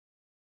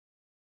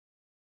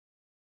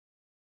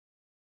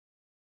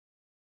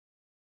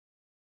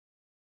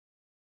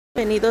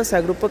Bienvenidos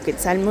a Grupo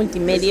Quetzal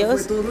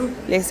Multimedios.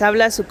 Les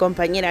habla su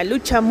compañera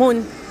Lucha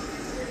Moon,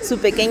 su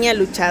pequeña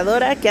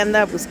luchadora que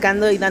anda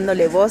buscando y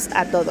dándole voz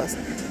a todos.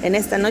 En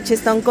esta noche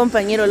está un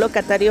compañero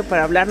locatario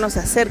para hablarnos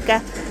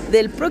acerca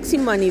del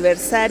próximo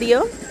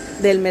aniversario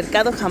del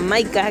Mercado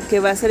Jamaica, que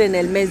va a ser en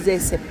el mes de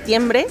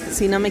septiembre,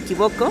 si no me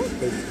equivoco,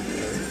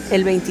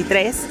 el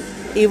 23.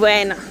 Y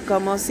bueno,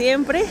 como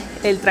siempre,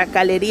 el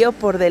tracalerío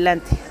por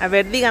delante. A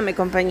ver, dígame,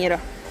 compañero,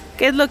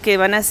 ¿qué es lo que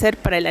van a hacer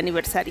para el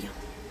aniversario?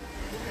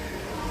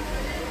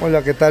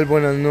 Hola, ¿qué tal?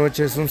 Buenas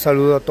noches, un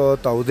saludo a toda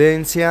tu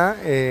audiencia.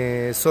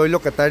 Soy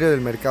locatario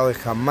del mercado de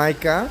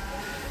Jamaica.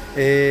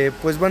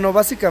 Pues bueno,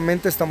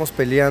 básicamente estamos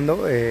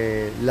peleando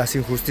las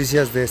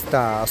injusticias de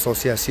esta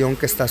asociación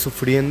que está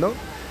sufriendo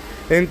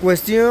en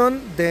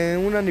cuestión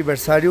de un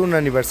aniversario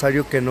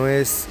que no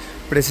es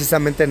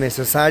precisamente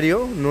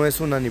necesario, no es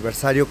un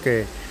aniversario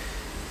que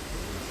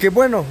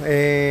bueno,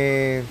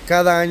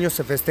 cada año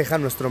se festeja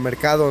nuestro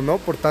mercado, ¿no?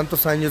 Por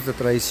tantos años de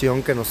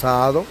tradición que nos ha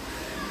dado.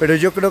 Pero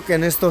yo creo que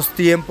en estos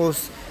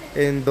tiempos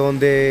en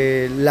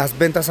donde las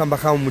ventas han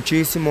bajado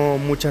muchísimo,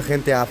 mucha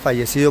gente ha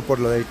fallecido por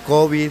lo del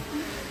COVID,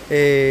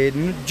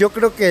 yo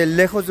creo que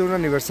lejos de un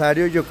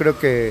aniversario, yo creo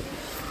que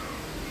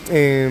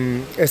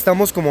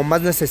estamos como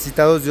más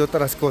necesitados de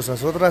otras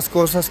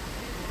cosas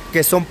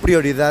que son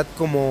prioridad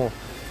como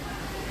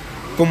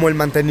el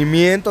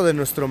mantenimiento de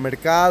nuestro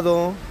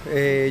mercado,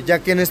 ya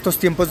que en estos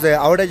tiempos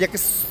ahora ya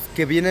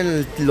que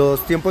vienen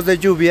los tiempos de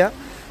lluvia,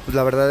 pues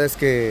la verdad es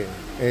que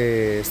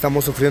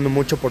estamos sufriendo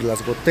mucho por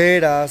las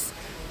goteras,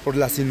 por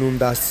las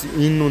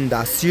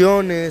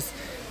inundaciones.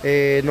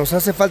 Nos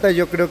hace falta,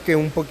 yo creo que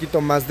un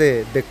poquito más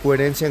de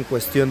coherencia en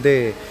cuestión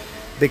de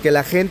que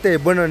la gente,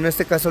 bueno, en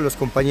este caso los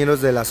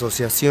compañeros de la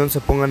asociación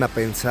se pongan a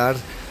pensar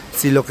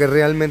si lo que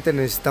realmente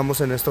necesitamos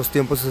en estos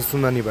tiempos es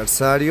un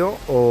aniversario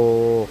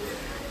o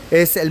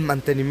es el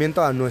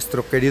mantenimiento a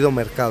nuestro querido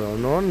mercado,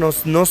 ¿no?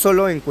 No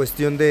solo en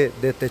cuestión de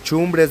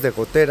techumbres, de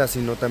goteras,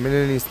 sino también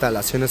en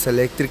instalaciones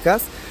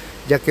eléctricas,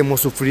 ya que hemos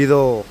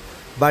sufrido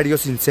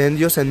varios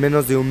incendios en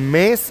menos de un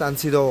mes, han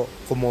sido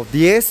como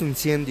 10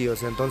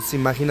 incendios, entonces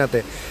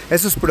imagínate,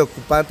 eso es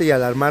preocupante y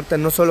alarmante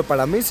no solo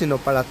para mí, sino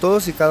para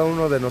todos y cada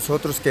uno de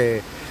nosotros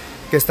que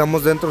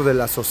estamos dentro de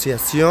la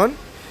asociación,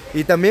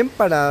 y también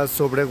para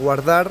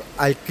sobreguardar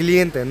al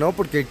cliente, ¿no?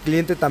 Porque el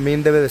cliente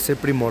también debe de ser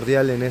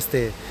primordial en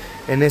este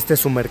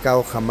su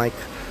mercado Jamaica.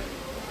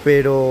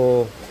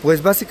 Pero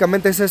pues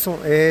básicamente es eso,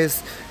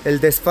 es el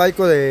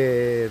desfalco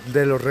de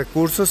los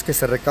recursos que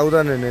se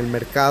recaudan en el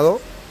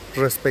mercado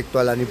respecto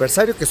al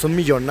aniversario, que son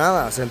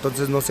millonadas,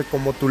 entonces no sé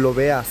cómo tú lo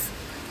veas.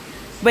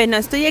 Bueno,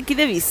 estoy aquí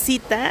de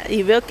visita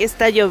y veo que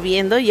está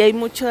lloviendo y hay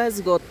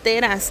muchas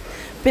goteras,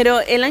 pero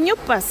el año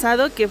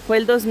pasado, que fue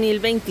el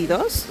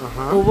 2022,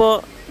 ajá,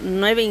 hubo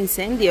 9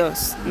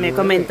 incendios, me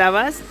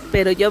comentabas,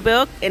 pero yo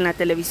veo en la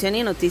televisión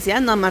y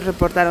noticias nomás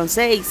reportaron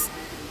 6.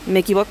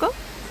 ¿Me equivoco?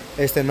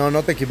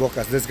 No te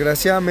equivocas.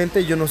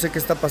 Desgraciadamente yo no sé qué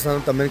está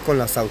pasando también con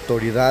las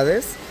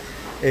autoridades.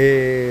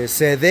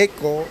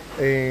 Sedeco,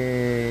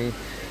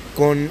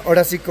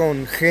 ahora sí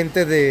con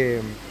gente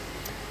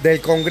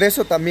del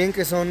Congreso también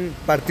que son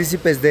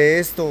partícipes de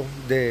esto,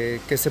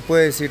 que se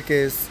puede decir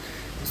que es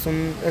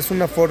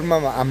una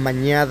forma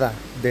amañada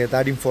de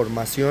dar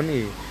información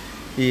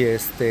y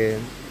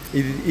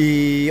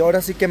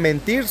ahora sí que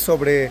mentir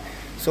sobre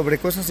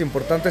cosas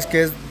importantes,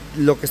 que es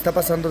lo que está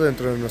pasando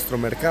dentro de nuestro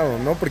mercado,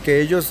 ¿no? Porque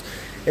ellos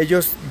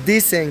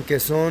dicen que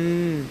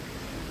son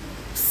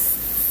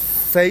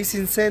 6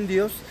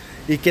 incendios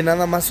y que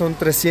nada más son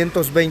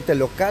 320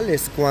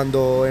 locales,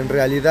 cuando en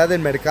realidad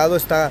el mercado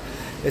está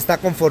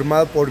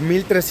conformado por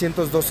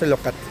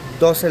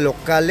 1,312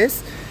 locales,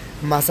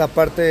 más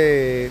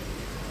aparte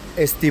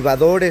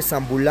estibadores,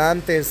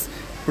 ambulantes,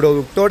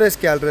 productores,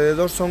 que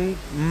alrededor son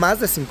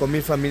más de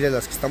 5,000 familias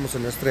las que estamos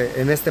en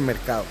este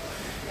mercado.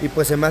 Y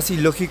pues es más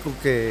ilógico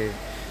que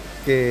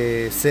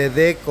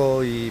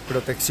Sedeco y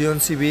Protección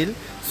Civil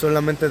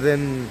solamente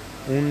den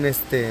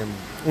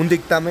un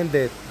dictamen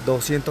de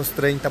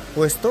 230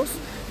 puestos,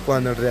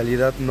 cuando en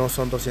realidad no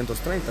son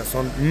 230,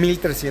 son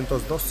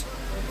 1,312.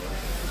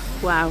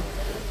 Wow,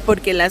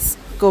 porque las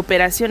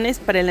cooperaciones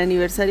para el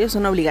aniversario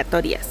son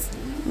obligatorias,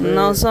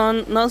 no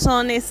son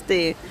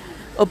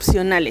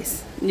opcionales.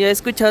 Yo he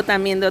escuchado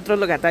también de otros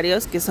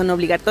locatarios que son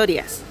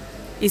obligatorias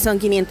y son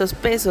 500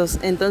 pesos.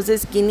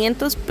 Entonces,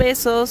 500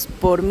 pesos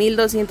por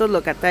 1,200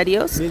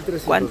 locatarios,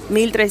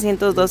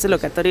 1,312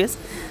 locatarios,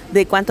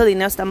 ¿de cuánto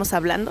dinero estamos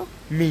hablando?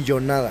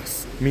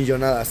 Millonadas.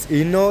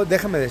 Y no,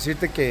 déjame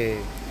decirte que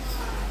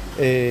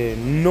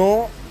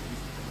no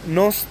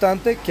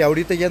obstante que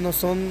ahorita ya no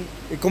son,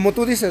 como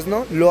tú dices,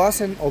 ¿no? Lo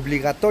hacen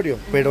obligatorio,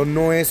 pero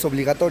no es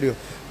obligatorio,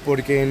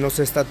 porque en los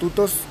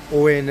estatutos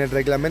o en el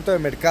reglamento de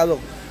mercado,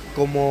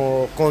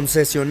 como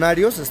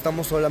concesionarios,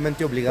 estamos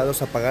solamente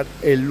obligados a pagar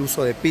el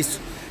uso de piso,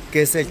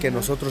 que es el que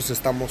nosotros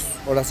estamos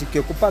ahora sí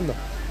que ocupando.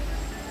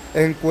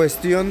 En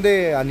cuestión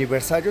de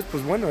aniversarios,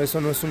 pues bueno,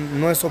 eso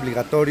no es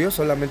obligatorio,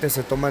 solamente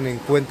se toman en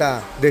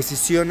cuenta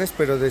decisiones,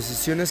 pero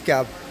decisiones que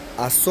a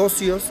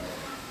socios,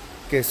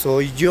 que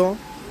soy yo,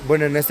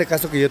 bueno, en este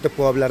caso que yo te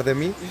puedo hablar de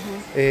mí,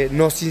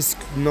 nos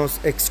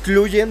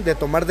excluyen de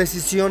tomar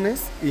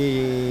decisiones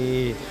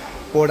y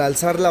por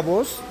alzar la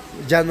voz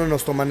ya no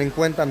nos toman en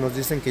cuenta, nos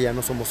dicen que ya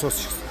no somos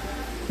socios.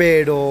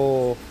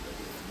 Pero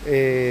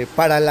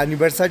para el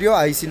aniversario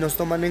ahí sí nos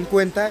toman en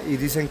cuenta y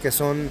dicen que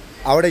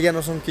ahora ya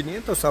no son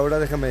 500, ahora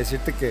déjame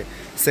decirte que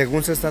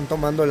según se están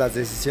tomando las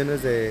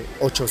decisiones de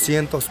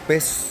 800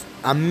 pesos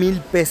a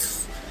 1000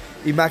 pesos.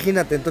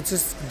 Imagínate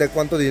entonces de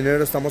cuánto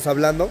dinero estamos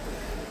hablando,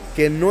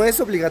 que no es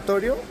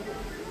obligatorio,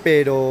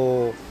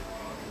 pero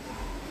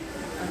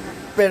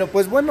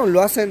pues bueno,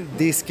 lo hacen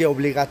disque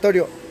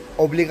obligatorio.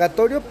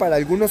 Obligatorio para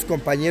algunos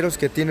compañeros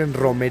que tienen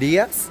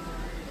romerías,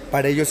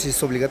 para ellos sí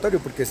es obligatorio,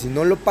 porque si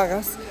no lo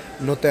pagas,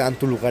 no te dan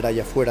tu lugar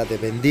allá afuera de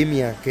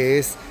vendimia, que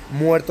es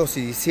muertos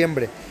y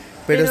diciembre.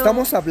 Pero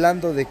estamos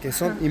hablando de que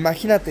son,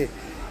 imagínate,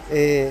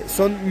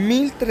 son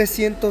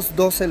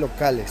 1312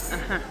 locales.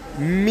 Ajá.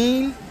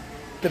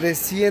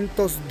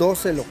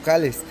 1312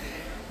 locales.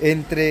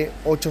 Entre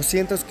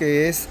 800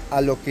 que es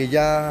a lo que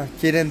ya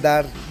quieren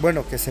dar,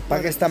 bueno, que se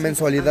pague esta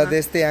mensualidad de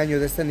este año,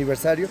 de este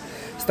aniversario,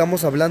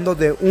 estamos hablando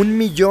de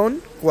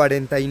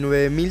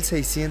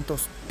 1,049,600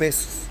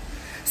 pesos.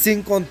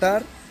 Sin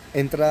contar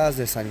entradas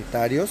de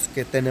sanitarios,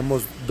 que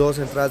tenemos 2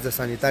 entradas de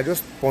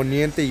sanitarios,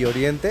 poniente y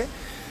oriente.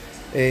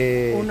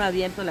 Uno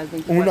abierto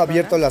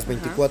las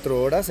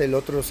 24 horas, el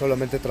otro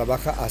solamente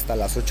trabaja hasta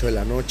las 8 de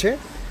la noche.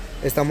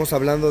 Estamos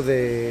hablando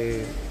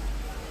de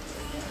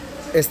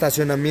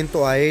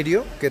estacionamiento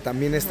aéreo, que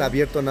también está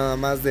abierto nada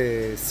más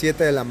de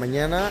 7 de la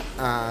mañana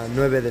a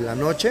 9 de la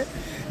noche.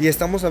 Y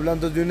estamos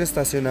hablando de un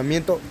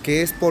estacionamiento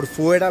que es por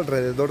fuera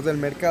alrededor del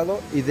mercado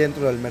y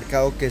dentro del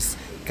mercado, que es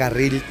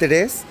carril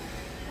 3,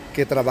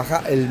 que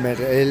trabaja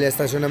el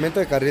estacionamiento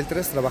de carril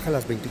 3 trabaja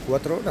las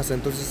 24 horas.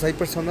 Entonces hay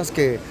personas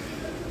que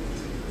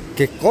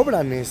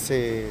cobran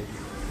ese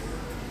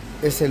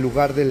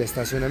lugar del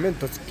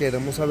estacionamiento. Entonces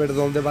queremos saber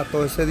dónde va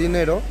todo ese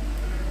dinero.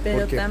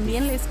 Pero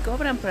también les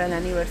cobran para el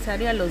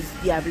aniversario a los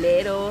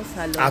diableros,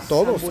 a los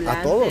ambulantes,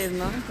 a todos.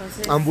 ¿no?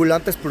 Entonces,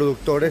 ambulantes,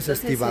 productores,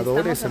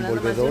 estibadores,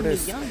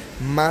 envolvedores,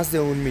 más de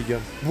 1 millón.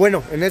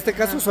 Bueno, en este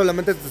caso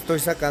solamente te estoy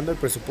sacando el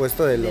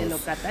presupuesto de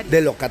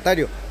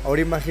locatario.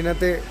 Ahora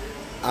imagínate,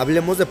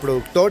 hablemos de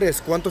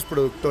productores, cuántos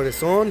productores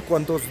son,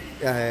 cuántos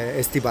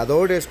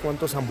estibadores,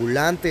 cuántos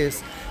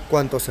ambulantes,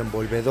 cuántos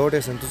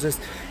envolvedores. Entonces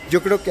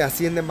yo creo que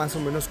asciende más o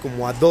menos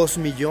como a 2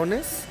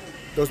 millones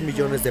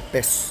de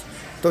pesos.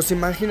 Entonces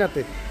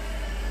imagínate,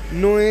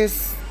 no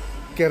es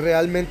que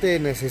realmente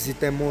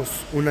necesitemos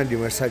un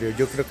aniversario.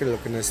 Yo creo que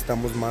lo que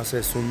necesitamos más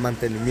es un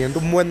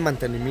buen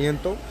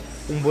mantenimiento,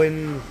 un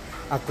buen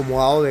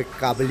acomodado de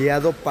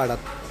cableado para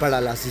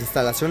las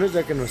instalaciones,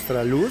 ya que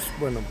nuestra luz,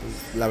 bueno, pues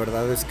la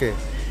verdad es que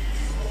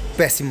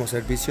pésimo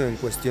servicio en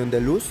cuestión de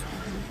luz,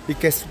 y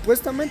que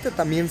supuestamente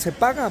también se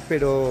paga,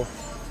 pero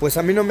pues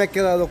a mí no me ha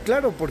quedado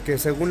claro, porque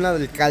según la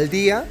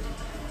alcaldía,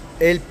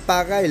 él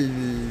paga el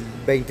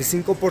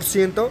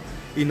 25%,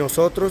 y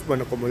nosotros,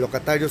 bueno, como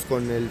locatarios,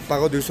 con el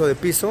pago de uso de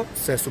piso,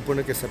 se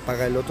supone que se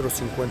paga el otro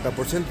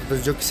 50%.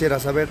 Entonces yo quisiera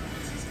saber,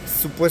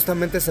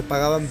 supuestamente se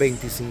pagaban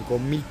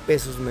 25,000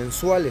 pesos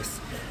mensuales.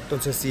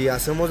 Entonces si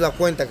hacemos la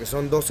cuenta que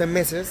son 12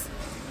 meses,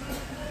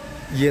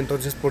 y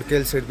entonces ¿por qué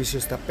el servicio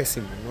está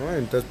pésimo, ¿no?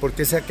 Entonces ¿por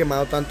qué se ha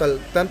quemado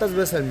tantas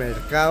veces el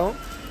mercado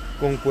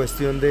con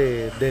cuestión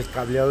del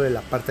cableado de la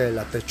parte de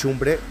la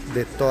techumbre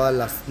de todas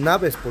las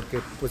naves?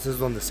 Porque pues es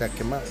donde se ha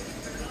quemado.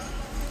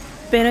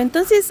 Pero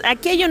entonces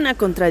aquí hay una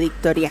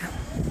contradictoria.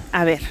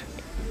 A ver,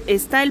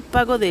 está el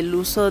pago del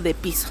uso de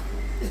piso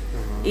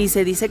y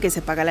se dice que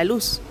se paga la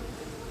luz,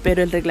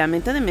 pero el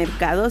reglamento de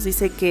mercados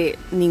dice que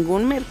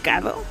ningún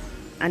mercado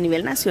a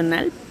nivel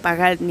nacional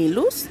paga ni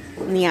luz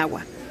ni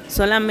agua,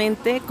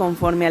 solamente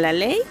conforme a la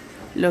ley,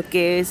 lo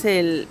que es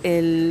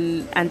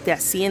el ante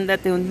Hacienda,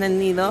 tengo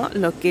entendido,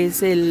 lo que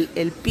es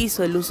el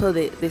piso, el uso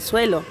de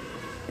suelo.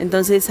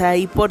 Entonces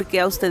ahí, ¿por qué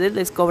a ustedes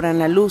les cobran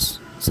la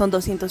luz? Son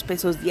 200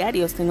 pesos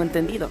diarios, tengo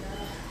entendido.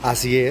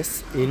 Así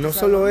es, y no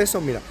solo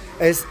eso, mira,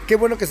 qué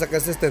bueno que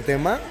sacaste este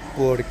tema,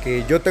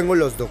 porque yo tengo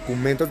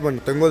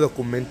tengo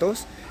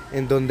documentos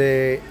en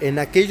donde en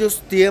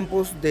aquellos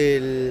tiempos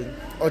del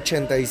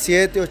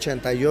 87,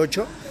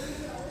 88,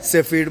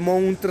 se firmó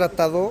un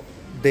tratado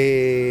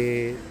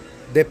de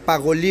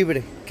pago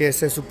libre, que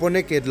se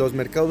supone que los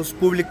mercados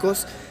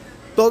públicos,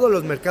 todos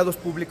los mercados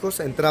públicos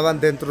entraban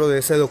dentro de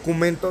ese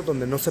documento,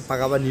 donde no se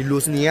pagaba ni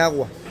luz ni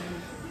agua.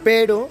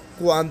 Pero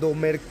cuando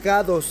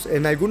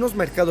en algunos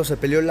mercados se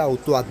peleó la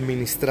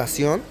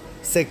autoadministración,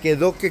 se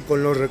quedó que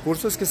con los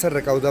recursos que se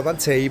recaudaban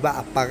se iba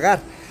a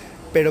pagar.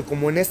 Pero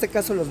como en este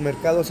caso los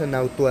mercados en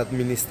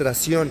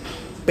autoadministración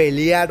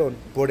pelearon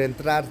por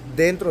entrar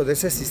dentro de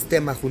ese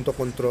sistema junto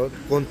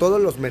con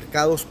todos los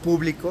mercados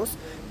públicos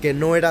que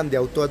no eran de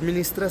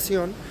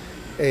autoadministración,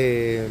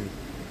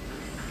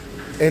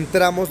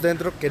 entramos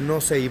dentro que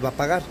no se iba a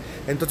pagar.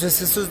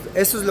 Entonces eso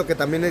es lo que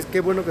también es, qué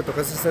bueno que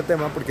tocaste este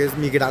tema, porque es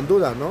mi gran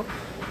duda, ¿no?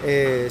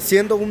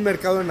 Siendo un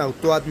mercado en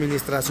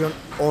autoadministración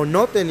o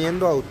no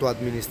teniendo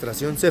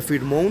autoadministración, se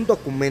firmó un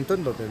documento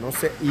en donde no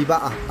se iba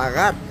a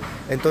pagar.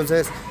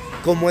 Entonces,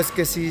 ¿cómo es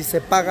que si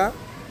se paga,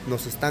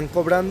 nos están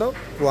cobrando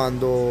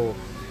cuando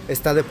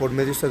está de por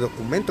medio ese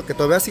documento, que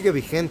todavía sigue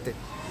vigente?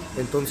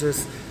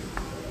 Entonces,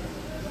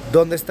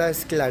 ¿dónde está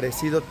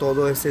esclarecido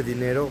todo ese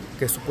dinero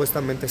que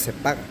supuestamente se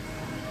paga?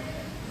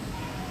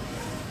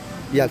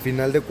 Y al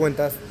final de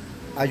cuentas,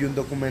 hay un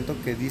documento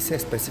que dice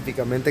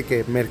específicamente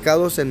que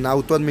mercados en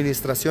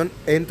autoadministración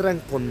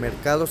entran con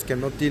mercados que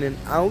no tienen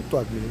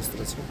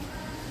autoadministración.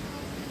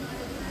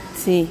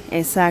 Sí,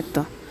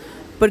 exacto.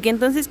 Porque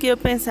entonces quiero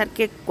pensar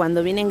que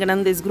cuando vienen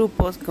grandes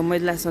grupos, como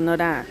es la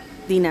Sonora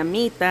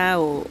Dinamita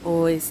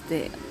o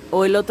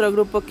el otro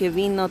grupo que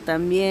vino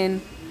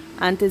también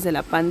antes de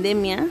la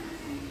pandemia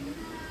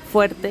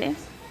fuerte,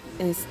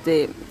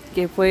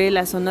 que fue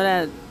la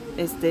Sonora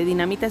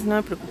Dinamita, si no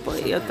me preocupo,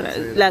 y otra,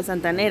 la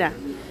Santanera.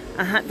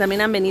 Ajá,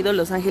 también han venido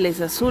Los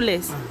Ángeles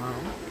Azules. Ajá.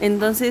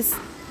 Entonces,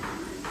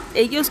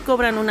 ellos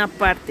cobran una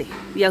parte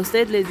y a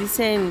ustedes les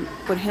dicen,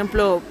 por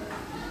ejemplo,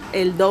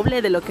 el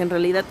doble de lo que en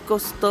realidad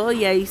costó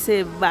y ahí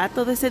se va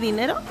todo ese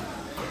dinero.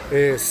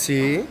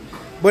 Sí.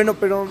 Bueno,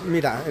 pero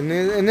mira,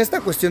 en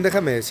esta cuestión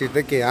déjame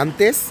decirte que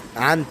antes,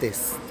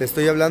 te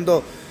estoy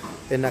hablando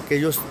en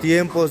aquellos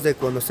tiempos de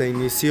cuando se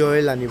inició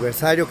el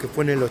aniversario, que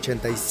fue en el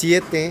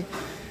 87,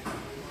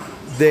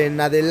 de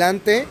en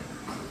adelante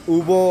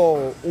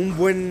hubo un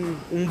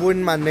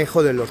buen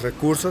manejo de los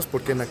recursos,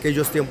 porque en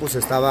aquellos tiempos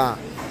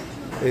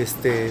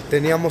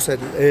teníamos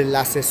el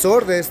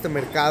asesor de este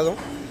mercado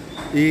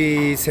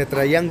y se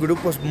traían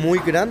grupos muy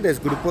grandes,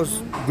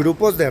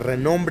 grupos de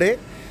renombre,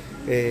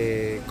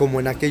 como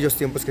en aquellos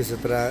tiempos que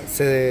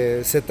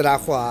se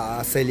trajo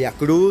a Celia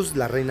Cruz,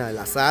 la reina de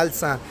la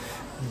salsa,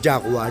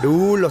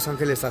 Yaguarú, Los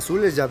Ángeles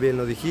Azules, ya bien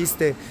lo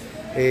dijiste,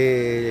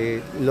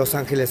 Los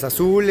Ángeles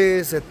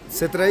Azules,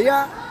 se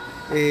traía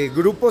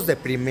grupos de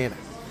primera.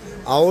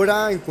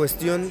 Ahora en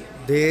cuestión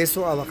de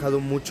eso ha bajado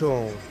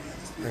mucho,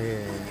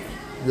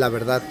 la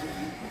verdad.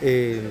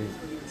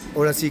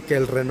 Ahora sí que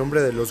el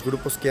renombre de los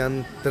grupos que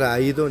han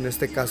traído, en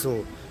este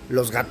caso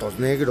Los Gatos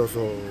Negros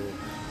o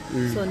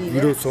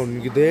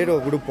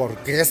Sonidero, Grupo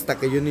Orquesta,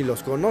 que yo ni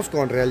los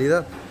conozco en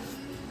realidad,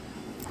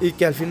 y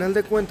que al final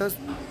de cuentas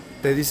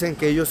te dicen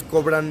que ellos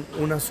cobran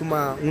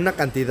una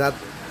cantidad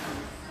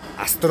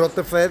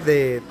astrótefe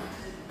de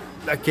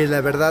que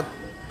la verdad,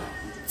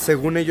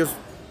 según ellos,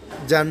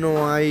 ya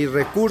no hay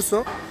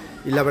recurso,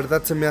 y la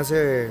verdad se me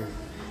hace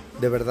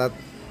de verdad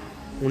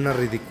una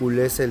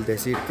ridiculez el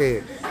decir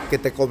que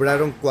te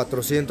cobraron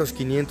 400,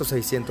 500,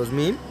 600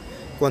 mil,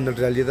 cuando en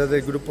realidad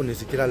el grupo ni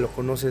siquiera lo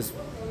conoces,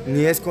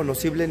 ni es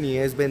conocible, ni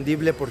es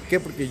vendible. ¿Por qué?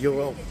 Porque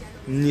yo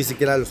ni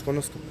siquiera los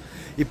conozco.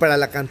 Y para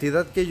la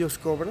cantidad que ellos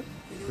cobran,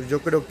 pues yo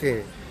creo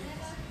que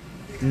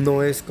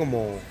no es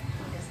como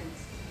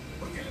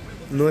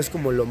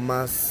lo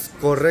más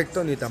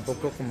correcto, ni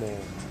tampoco como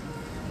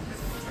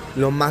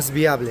lo más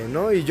viable,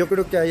 ¿no? Y yo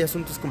creo que hay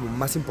asuntos como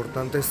más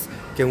importantes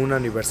que un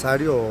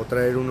aniversario o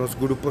traer unos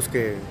grupos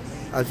que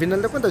al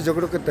final de cuentas yo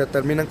creo que te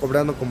terminan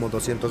cobrando como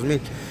 200,000,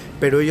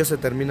 pero ellos se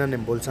terminan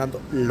embolsando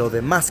lo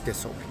demás que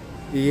sobra.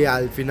 Y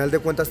al final de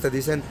cuentas te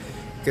dicen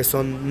que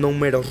son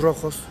números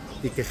rojos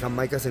y que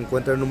Jamaica se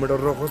encuentra en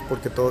números rojos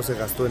porque todo se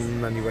gastó en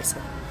un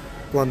aniversario,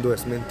 cuando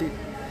es mentira.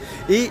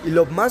 Y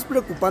lo más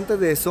preocupante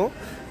de eso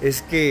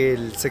es que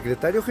el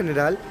secretario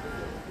general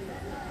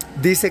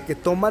dice que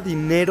toma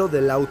dinero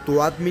de la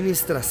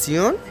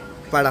autoadministración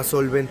para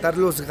solventar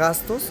los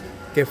gastos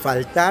que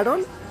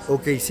faltaron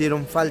o que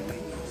hicieron falta,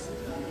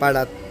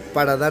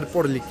 para dar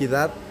por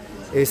liquidad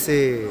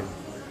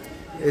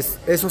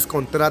esos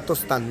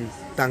contratos tan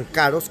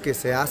caros que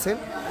se hacen,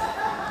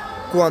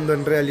 cuando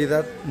en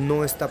realidad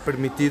no está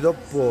permitido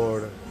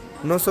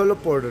no solo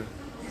por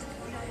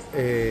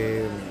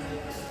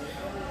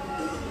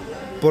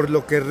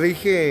lo que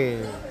rige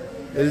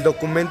el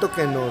documento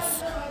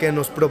que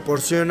nos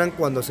proporcionan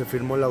cuando se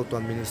firmó la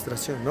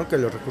autoadministración, ¿no? Que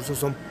los recursos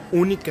son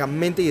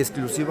únicamente y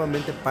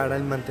exclusivamente para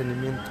el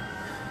mantenimiento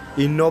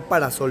y no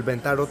para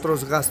solventar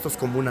otros gastos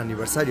como un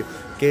aniversario,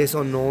 que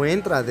eso no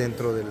entra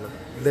dentro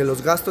de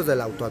los gastos de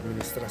la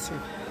autoadministración.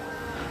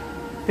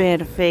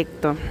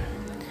 Perfecto.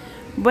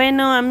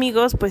 Bueno,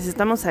 amigos, pues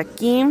estamos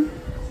aquí,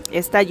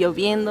 está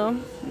lloviendo,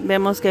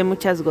 vemos que hay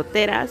muchas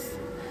goteras.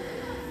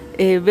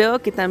 Veo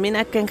que también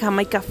acá en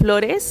Jamaica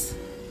Flores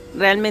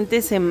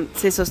realmente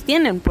se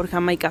sostienen por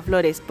Jamaica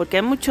Flores, porque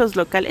hay muchos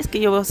locales que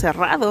yo veo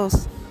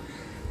cerrados,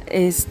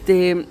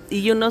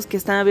 y unos que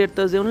están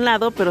abiertos de un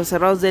lado pero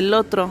cerrados del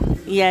otro,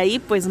 y ahí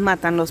pues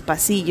matan los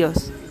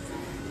pasillos.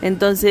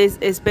 Entonces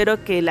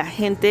espero que la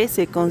gente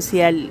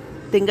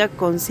tenga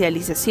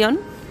concientización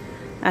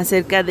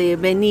acerca de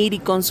venir y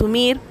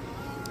consumir,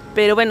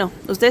 pero bueno,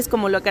 ustedes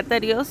como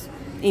locatarios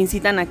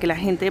incitan a que la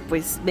gente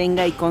pues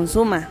venga y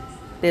consuma,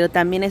 pero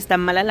también está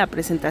mala la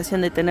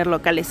presentación de tener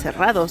locales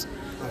cerrados.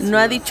 ¿No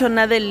ha dicho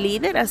nada el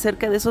líder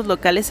acerca de esos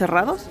locales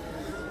cerrados?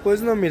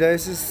 Pues no, mira,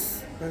 ese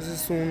es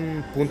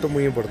un punto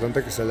muy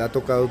importante que se le ha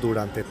tocado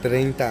durante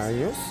 30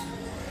 años,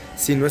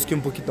 si no es que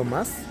un poquito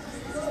más,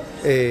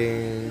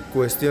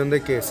 cuestión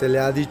de que se le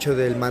ha dicho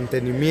del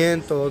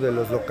mantenimiento, de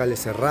los locales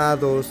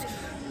cerrados,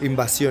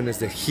 invasiones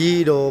de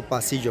giro,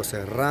 pasillos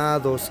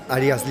cerrados,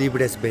 áreas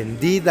libres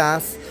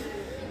vendidas,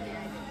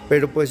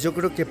 pero pues yo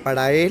creo que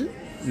para él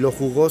lo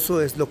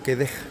jugoso es lo que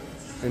deja.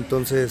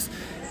 Entonces,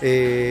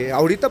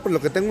 ahorita por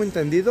lo que tengo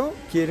entendido,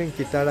 quieren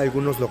quitar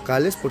algunos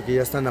locales porque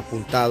ya están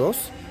apuntados,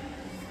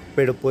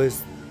 pero pues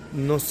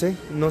no sé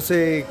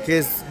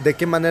de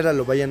qué manera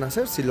lo vayan a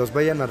hacer, si los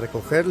vayan a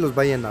recoger, los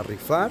vayan a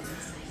rifar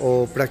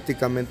o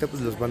prácticamente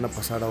pues los van a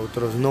pasar a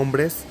otros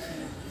nombres,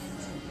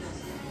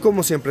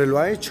 como siempre lo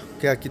ha hecho,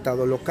 que ha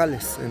quitado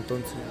locales.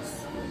 Entonces,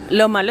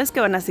 Lo malo es que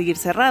van a seguir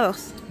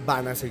cerrados.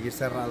 van a seguir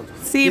cerrados.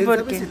 Sí, ¿Quién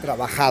porque sabe si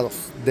trabajados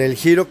del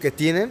giro que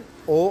tienen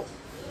o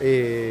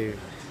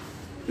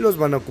los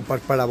van a ocupar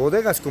para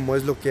bodegas, como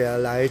es lo que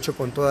la ha hecho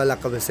con toda la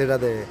cabecera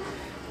de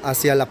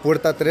hacia la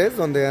puerta 3,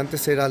 donde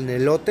antes eran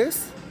elotes,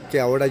 que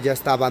ahora ya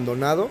está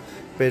abandonado,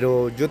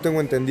 pero yo tengo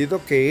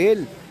entendido que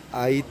él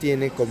ahí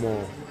tiene como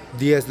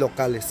 10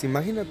 locales.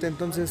 Imagínate,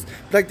 entonces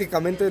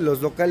prácticamente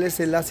los locales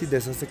él hace y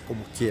deshace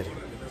como quiere.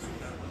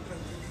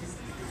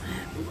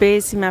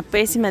 pésima,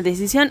 pésima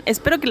decisión.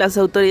 Espero que las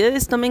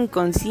autoridades tomen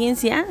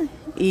conciencia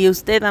y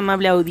usted,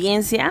 amable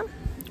audiencia,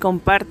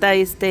 comparta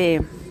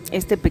este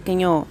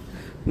pequeño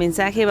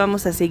mensaje.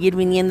 Vamos a seguir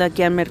viniendo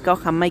aquí al Mercado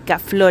Jamaica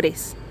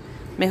Flores,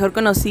 mejor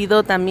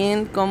conocido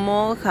también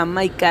como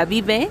Jamaica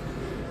Vive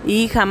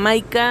y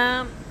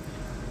Jamaica...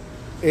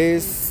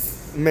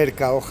 Es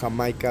Mercado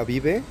Jamaica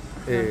Vive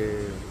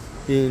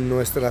y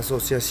nuestra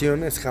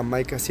asociación es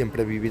Jamaica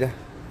Siempre Vivirá.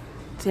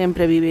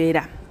 Siempre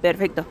vivirá.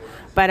 Perfecto.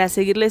 Para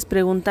seguirles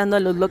preguntando a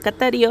los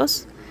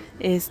locatarios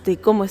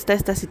cómo está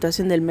esta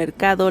situación del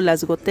mercado,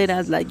 las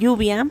goteras, la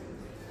lluvia.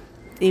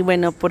 Y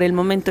bueno, por el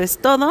momento es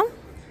todo.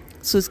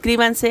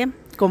 Suscríbanse,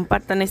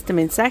 compartan este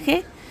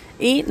mensaje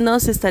y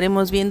nos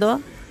estaremos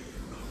viendo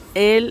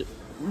el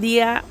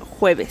día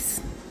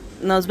jueves.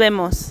 Nos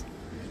vemos.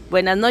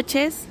 Buenas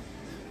noches.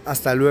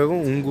 Hasta luego,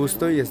 un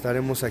gusto y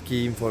estaremos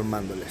aquí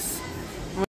informándoles.